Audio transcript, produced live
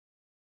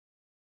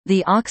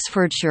The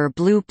Oxfordshire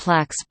Blue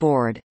Plaques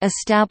Board,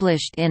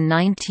 established in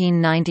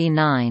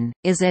 1999,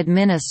 is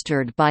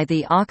administered by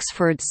the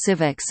Oxford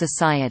Civic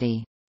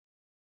Society.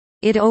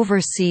 It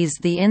oversees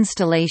the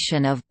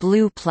installation of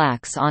blue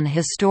plaques on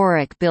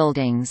historic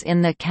buildings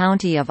in the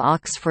county of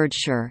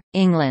Oxfordshire,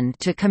 England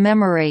to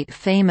commemorate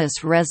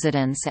famous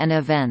residents and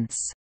events.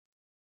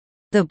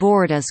 The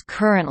board is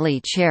currently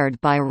chaired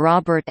by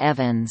Robert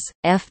Evans,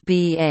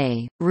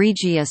 FBA,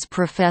 Regius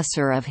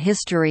Professor of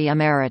History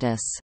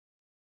Emeritus.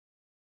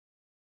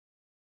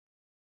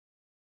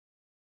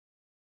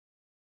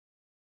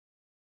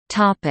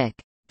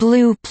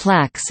 Blue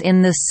plaques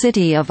in the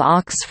City of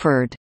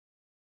Oxford.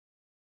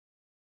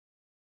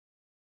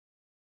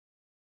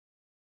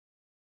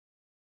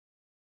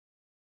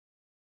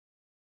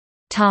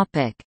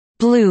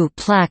 Blue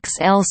plaques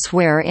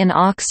elsewhere in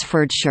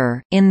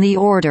Oxfordshire, in the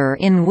order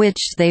in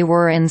which they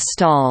were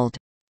installed.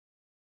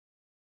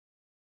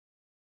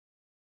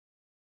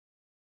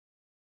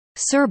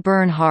 Sir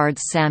Bernard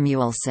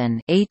Samuelson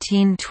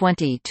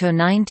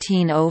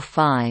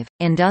 (1820–1905),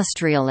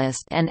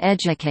 industrialist and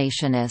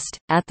educationist,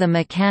 at the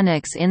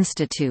Mechanics'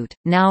 Institute,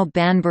 now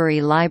Banbury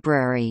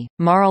Library,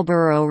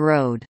 Marlborough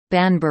Road,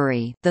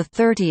 Banbury, the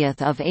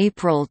 30th of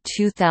April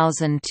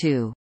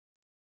 2002.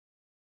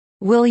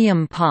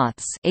 William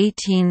Potts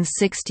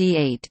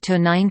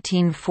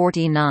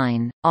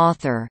 (1868–1949),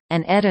 author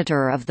and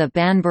editor of the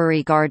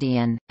Banbury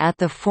Guardian, at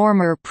the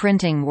former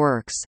Printing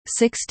Works,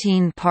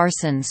 16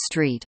 Parsons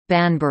Street,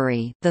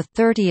 Banbury, the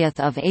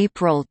 30th of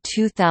April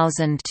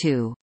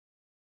 2002.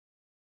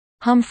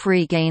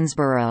 Humphrey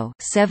Gainsborough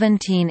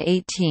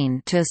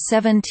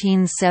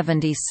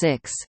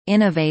 (1718–1776),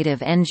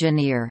 innovative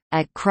engineer,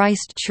 at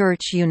Christ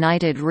Church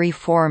United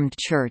Reformed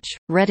Church,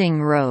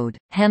 Reading Road,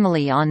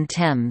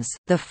 Henley-on-Thames,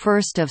 the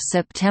 1st of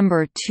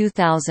September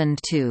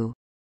 2002.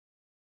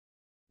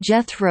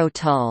 Jethro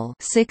Tull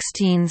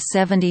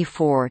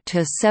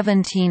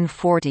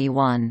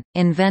 (1674–1741),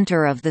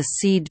 inventor of the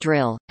seed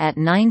drill, at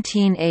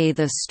 19A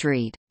The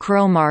Street,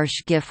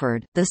 Crowmarsh,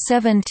 Gifford, the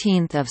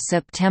 17th of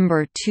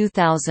September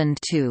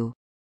 2002.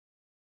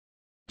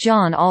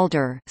 John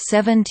Alder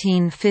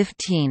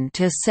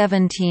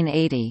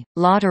 (1715–1780),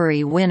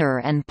 lottery winner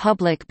and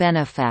public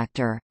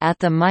benefactor, at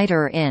the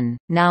Mitre Inn,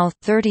 now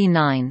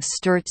 39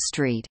 Sturt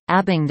Street,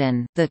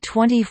 Abingdon, the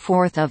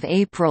 24th of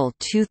April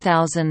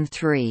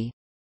 2003.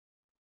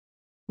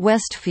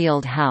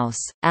 Westfield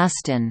House,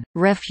 Aston,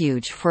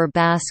 refuge for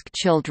Basque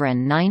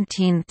children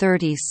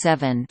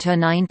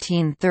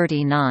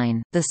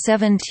 1937–1939, the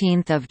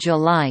 17th of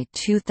July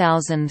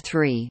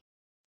 2003.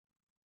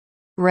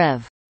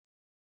 Rev.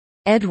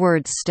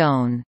 Edward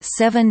Stone,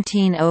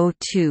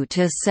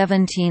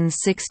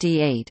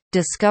 1702–1768,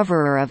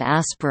 discoverer of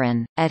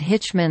aspirin, at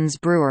Hitchman's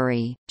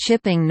Brewery,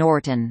 Chipping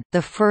Norton, the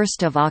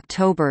 1st of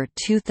October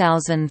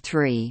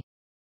 2003.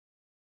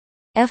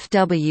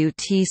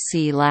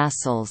 FWTC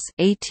Lascelles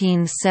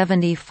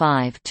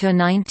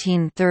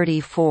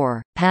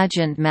 (1875–1934),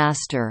 pageant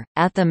master,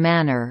 at the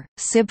Manor,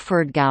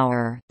 Sibford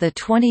Gower, the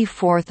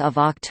 24th of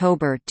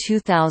October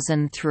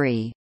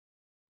 2003.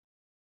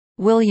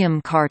 William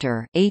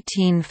Carter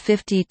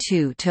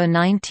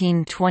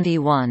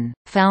 (1852–1921),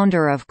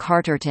 founder of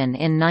Carterton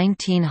in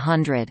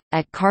 1900,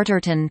 at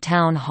Carterton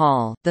Town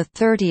Hall, the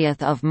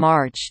 30th of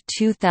March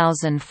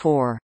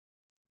 2004.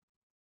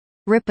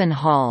 Ripon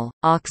Hall,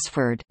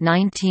 Oxford,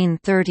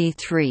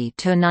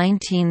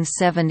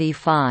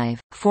 1933–1975,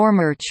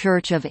 former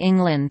Church of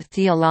England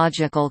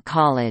Theological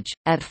College,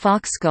 at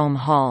Foxcombe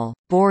Hall,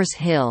 Boars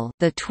Hill,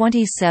 the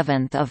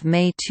 27th of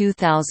May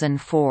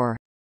 2004.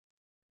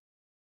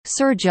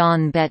 Sir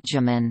John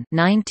Betjeman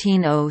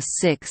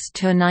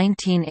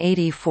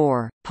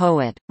 (1906–1984),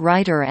 poet,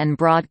 writer and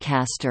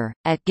broadcaster,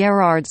 at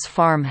Gerrard's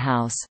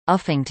Farmhouse,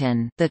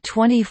 Uffington, the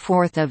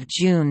 24th of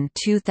June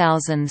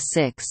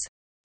 2006.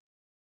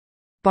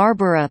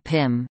 Barbara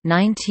Pym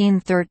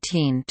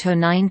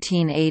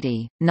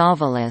 (1913–1980),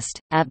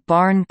 novelist, at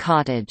Barn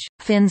Cottage,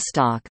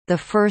 Finstock, the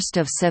 1st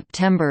of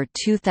September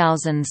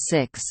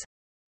 2006.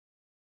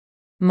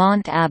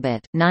 Mont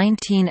Abbott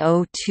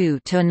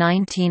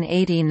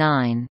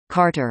 (1902–1989),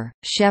 carter,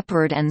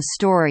 shepherd and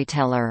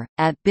storyteller,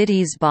 at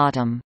Biddy's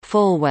Bottom,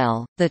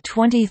 Fulwell, the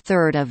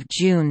 23rd of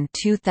June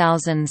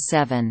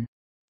 2007.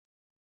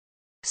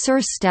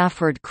 Sir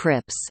Stafford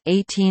Cripps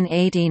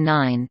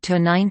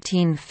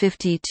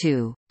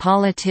 (1889–1952),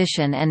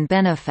 politician and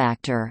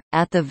benefactor,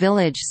 at the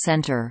Village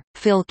Centre,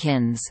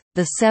 Filkins,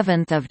 the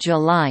 7th of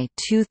July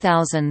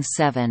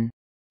 2007.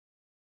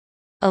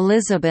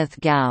 Elizabeth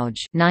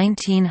Gouge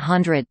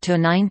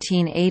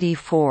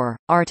 (1900–1984),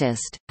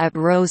 artist, at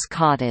Rose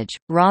Cottage,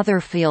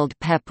 Rotherfield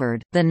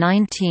Peppard, the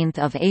 19th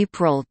of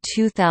April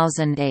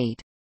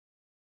 2008.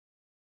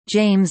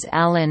 James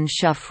Allen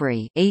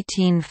Shuffrey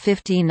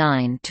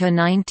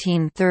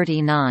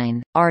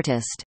 (1859–1939),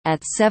 artist,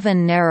 at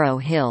 7 Narrow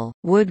Hill,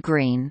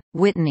 Woodgreen,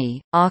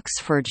 Witney,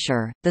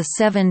 Oxfordshire, the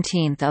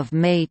 17th of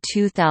May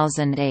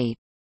 2008.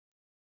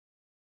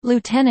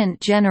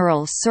 Lieutenant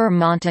General Sir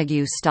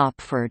Montague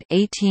Stopford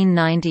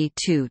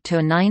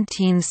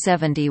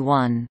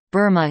 (1892–1971),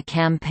 Burma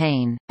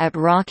Campaign at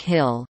Rock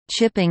Hill,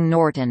 Chipping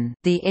Norton,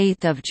 the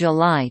 8th of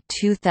July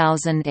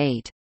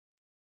 2008.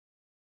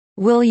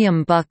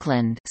 William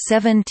Buckland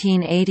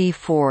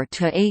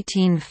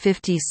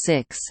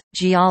 (1784–1856),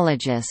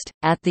 geologist,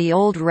 at the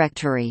Old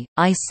Rectory,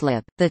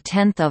 Islip, the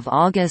 10th of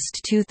August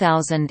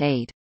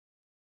 2008.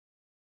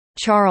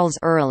 Charles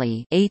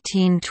Early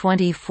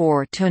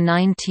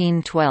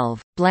 (1824–1912),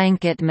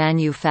 blanket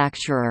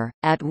manufacturer,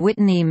 at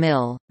Whitney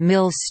Mill,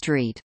 Mill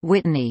Street,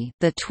 Whitney,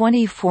 the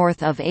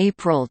 24th of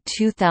April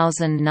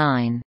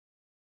 2009.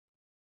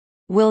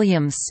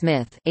 William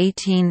Smith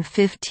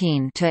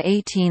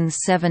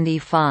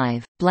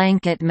 (1815–1875),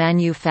 blanket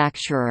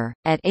manufacturer,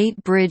 at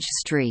 8 Bridge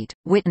Street,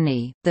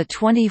 Whitney, the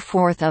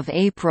 24th of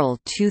April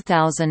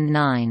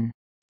 2009.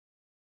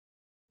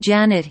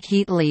 Janet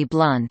Heatley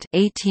Blunt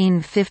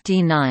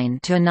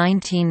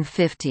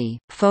 (1859–1950),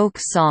 folk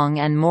song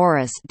and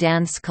Morris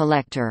dance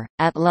collector,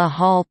 at La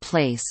Hall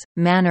Place,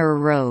 Manor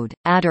Road,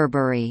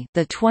 Atterbury,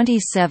 the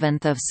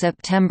 27th of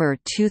September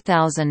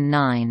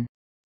 2009.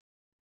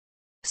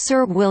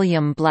 Sir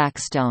William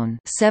Blackstone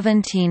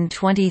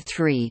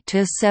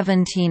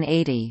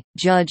 (1723–1780),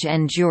 judge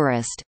and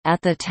jurist,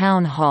 at the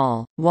Town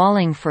Hall,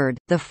 Wallingford,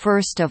 the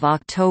 1st of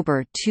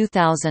October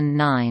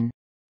 2009.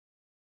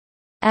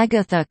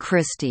 Agatha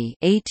Christie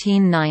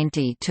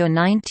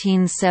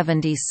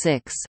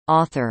 (1890–1976),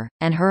 author,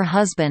 and her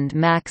husband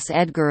Max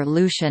Edgar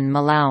Lucian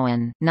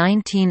Malawan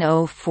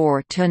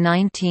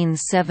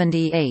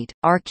 (1904–1978),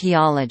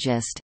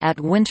 archaeologist, at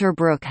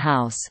Winterbrook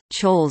House,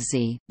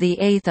 Cholsey, the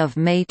 8th of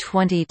May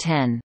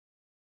 2010.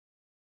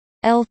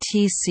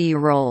 L.T.C.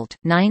 Rolt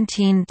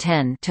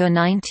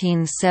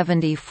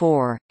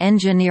 (1910–1974),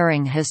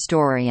 engineering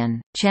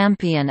historian,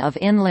 champion of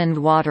inland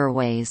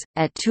waterways,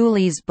 at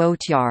Tooley's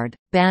Boatyard,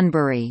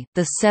 Banbury,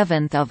 the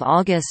 7th of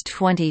August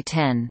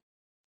 2010.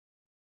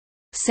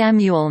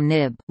 Samuel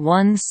Knibb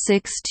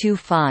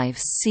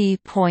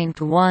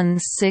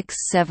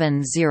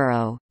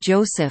 (1625–C.1670),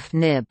 Joseph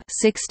Knibb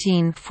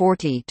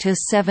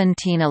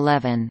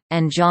 (1640–1711),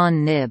 and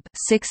John Knibb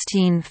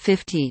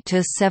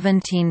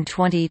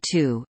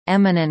 (1650–1722),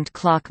 eminent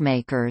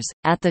clockmakers,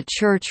 at the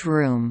Church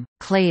Room,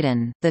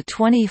 Claydon, the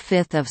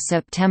 25th of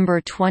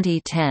September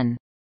 2010.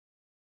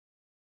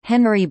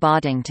 Henry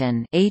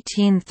Boddington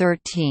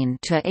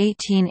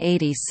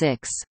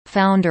 (1813–1886),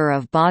 founder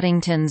of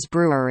Boddington's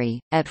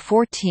Brewery, at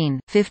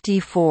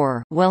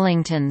 1454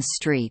 Wellington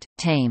Street,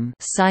 Thame,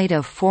 site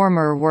of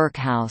former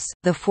workhouse,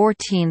 the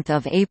 14th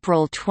of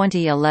April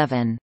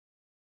 2011.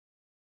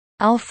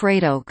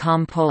 Alfredo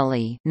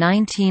Campoli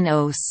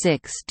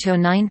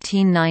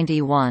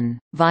 (1906–1991),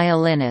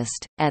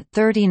 violinist, at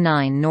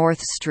 39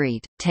 North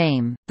Street,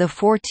 Thame, the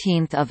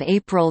 14th of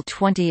April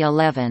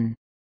 2011.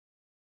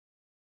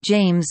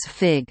 James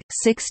Figg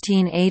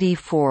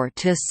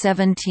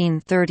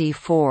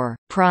 (1684–1734),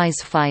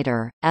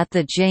 prize-fighter, at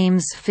the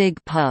James Figg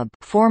Pub,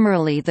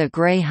 formerly the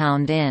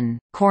Greyhound Inn,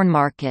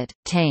 Cornmarket,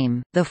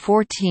 Thame, the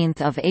 14th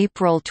of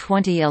April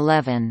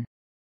 2011.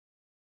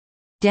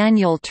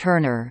 Daniel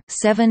Turner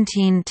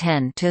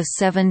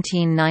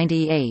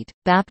 (1710–1798),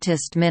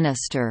 Baptist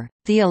minister,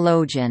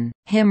 theologian,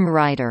 hymn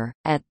writer,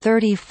 at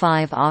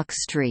 35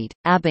 Ox Street,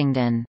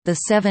 Abingdon,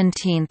 the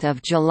 17th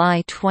of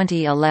July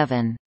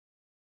 2011.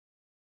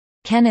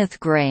 Kenneth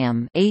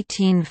Graham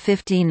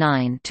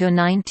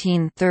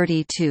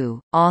 (1859–1932),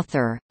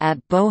 author,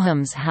 at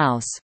Boham's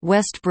House,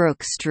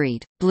 Westbrook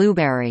Street,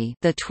 Blueberry,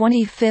 the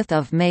 25th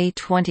of May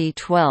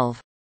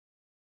 2012.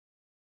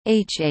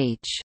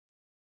 H.H.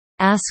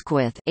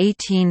 Asquith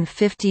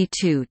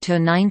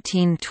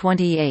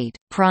 (1852–1928),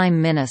 Prime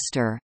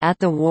Minister, at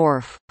the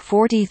Wharf,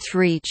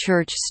 43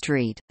 Church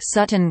Street,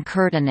 Sutton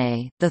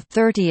Courtenay, the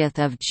 30th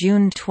of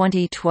June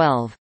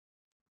 2012.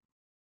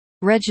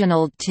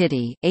 Reginald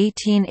Tiddy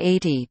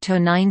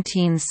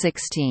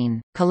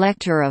 (1880–1916),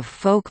 collector of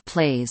folk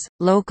plays,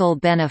 local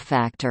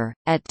benefactor,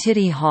 at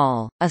Tiddy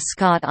Hall,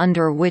 Ascot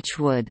under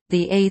Wychwood,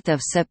 the 8th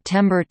of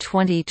September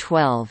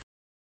 2012.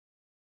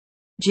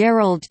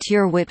 Gerald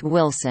Tyrwhitt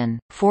Wilson,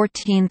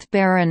 14th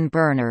Baron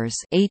Berners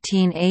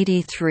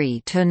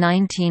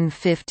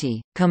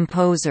 (1883–1950),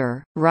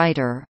 composer,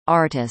 writer,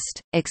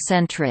 artist,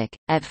 eccentric,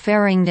 at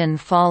Farringdon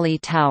Folly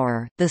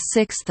Tower, the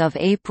 6th of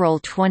April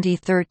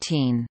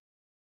 2013.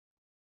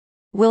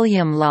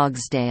 William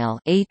Logsdale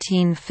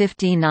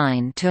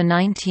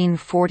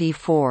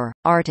 (1859–1944),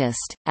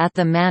 artist, at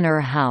the Manor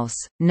House,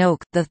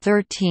 Noak, the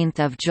 13th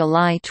of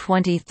July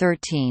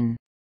 2013.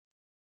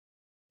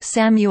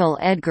 Samuel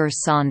Edgar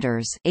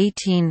Saunders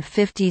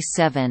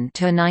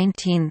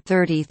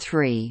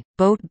 (1857–1933),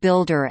 boat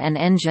builder and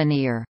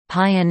engineer,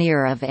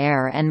 pioneer of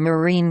air and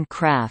marine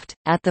craft,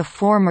 at the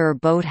former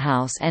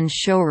boathouse and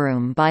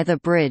showroom by the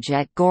bridge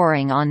at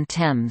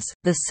Goring-on-Thames,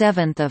 the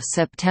 7th of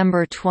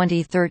September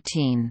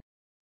 2013.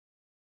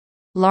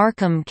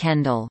 Larcom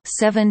Kendall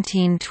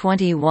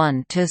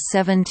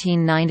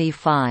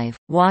 (1721–1795),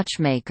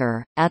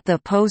 watchmaker, at the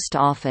post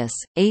office,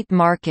 8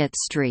 Market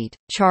Street,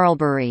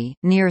 Charlbury,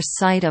 near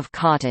site of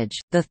cottage,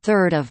 the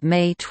 3rd of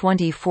May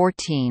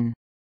 2014.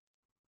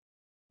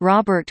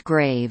 Robert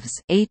Graves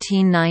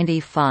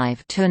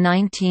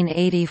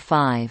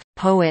 (1895–1985),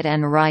 poet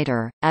and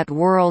writer, at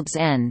World's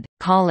End,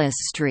 Collis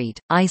Street,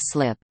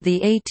 Islip, the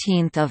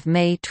 18th of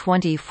May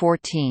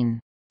 2014.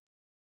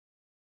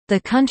 The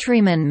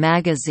Countryman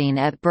magazine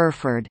at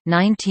Burford,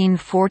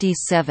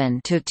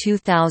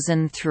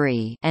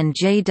 1947–2003, and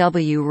J.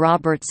 W.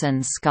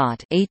 Robertson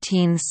Scott,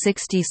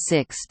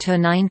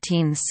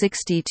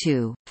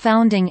 1866–1962,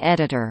 founding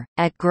editor,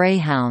 at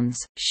Greyhounds,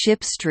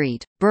 Ship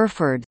Street,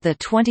 Burford, the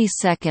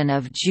 22nd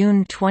of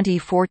June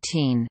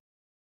 2014.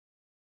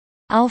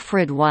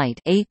 Alfred White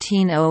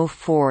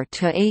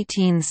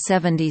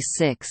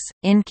 (1804–1876),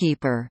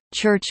 innkeeper,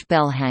 church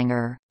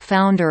bellhanger,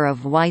 founder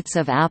of Whites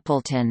of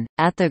Appleton,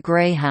 at the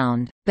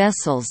Greyhound,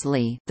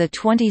 Besselsley, the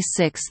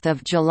 26th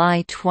of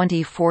July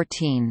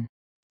 2014.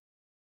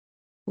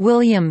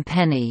 William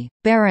Penny,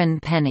 Baron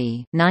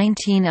Penny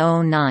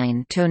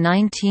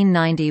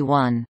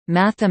 (1909–1991),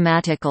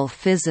 mathematical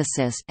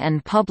physicist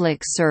and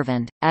public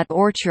servant, at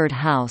Orchard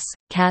House,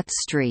 Cat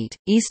Street,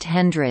 East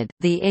Hendred,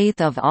 the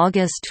 8th of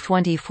August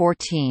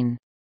 2014.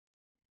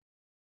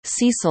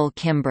 Cecil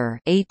Kimber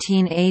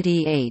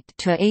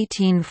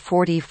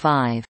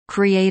 (1888–1845),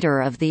 creator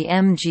of the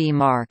MG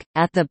mark,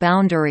 at the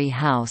Boundary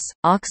House,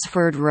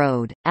 Oxford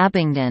Road,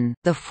 Abingdon,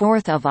 the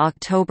 4th of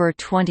October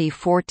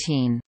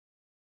 2014.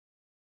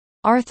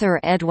 Arthur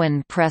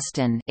Edwin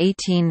Preston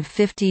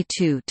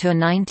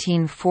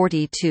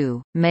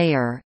 (1852–1942),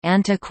 mayor,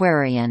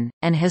 antiquarian,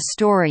 and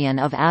historian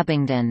of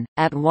Abingdon,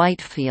 at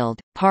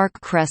Whitefield, Park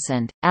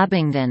Crescent,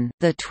 Abingdon,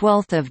 the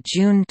 12th of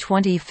June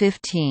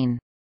 2015.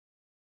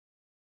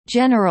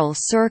 General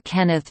Sir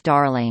Kenneth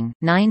Darling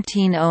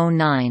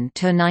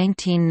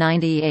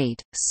 (1909–1998),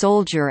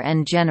 soldier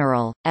and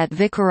general, at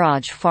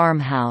Vicarage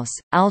Farmhouse,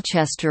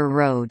 Alchester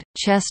Road,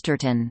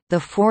 Chesterton, the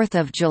 4th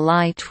of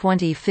July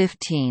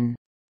 2015.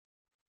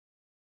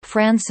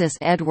 Francis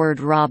Edward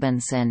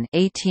Robinson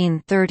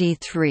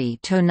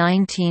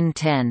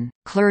 (1833–1910),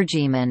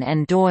 clergyman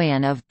and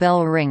doyen of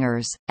bell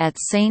ringers, at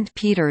St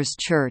Peter's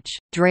Church,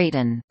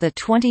 Drayton, the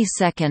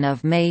 22nd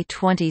of May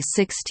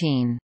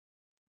 2016.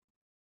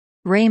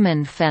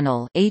 Raymond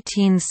Fennell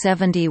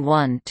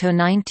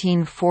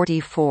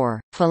 (1871–1944),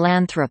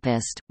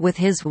 philanthropist, with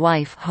his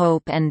wife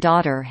Hope and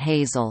daughter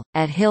Hazel,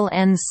 at Hill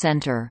End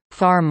Centre,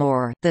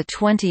 Farmore, the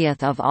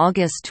 20th of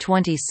August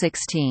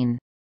 2016.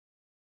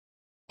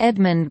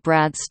 Edmund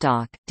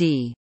Bradstock,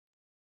 d.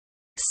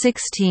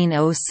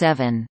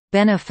 1607,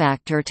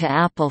 benefactor to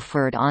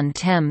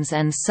Appleford-on-Thames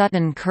and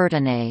Sutton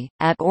Courtenay,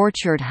 at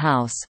Orchard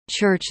House,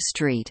 Church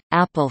Street,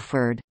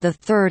 Appleford, the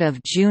 3rd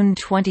of June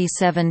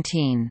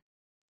 2017.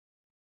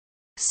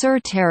 Sir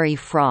Terry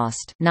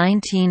Frost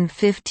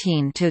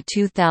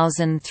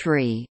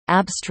 (1915–2003),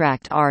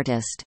 abstract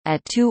artist,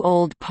 at 2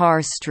 Old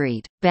Parr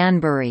Street,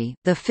 Banbury,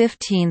 the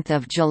 15th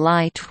of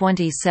July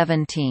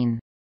 2017.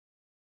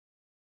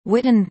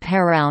 Witton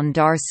Perrown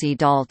Darcy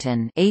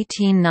Dalton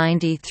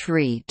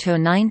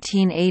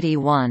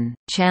 (1893–1981),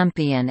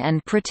 champion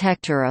and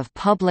protector of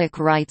public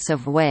rights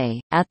of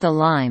way, at the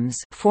Limes,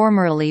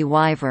 formerly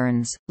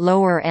Wyverns,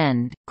 Lower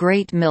End,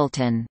 Great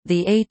Milton,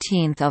 the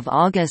 18th of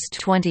August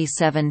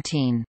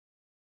 2017.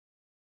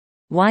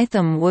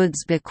 Wytham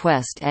Woods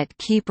bequest at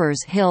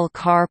Keepers Hill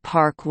Car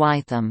Park,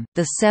 Wytham,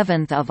 the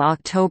 7th of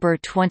October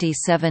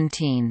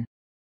 2017.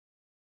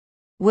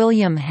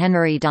 William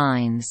Henry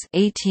Dines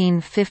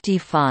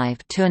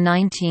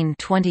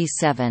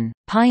 (1855–1927),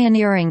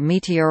 pioneering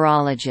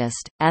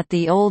meteorologist, at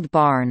the Old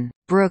Barn,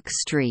 Brook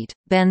Street,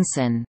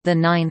 Benson, the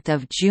 9th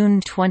of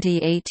June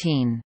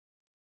 2018.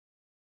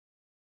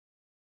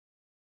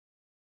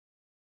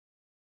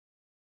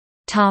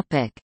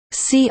 Topic.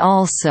 See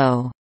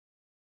also: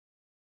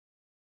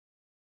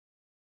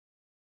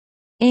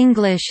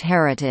 English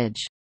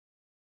heritage.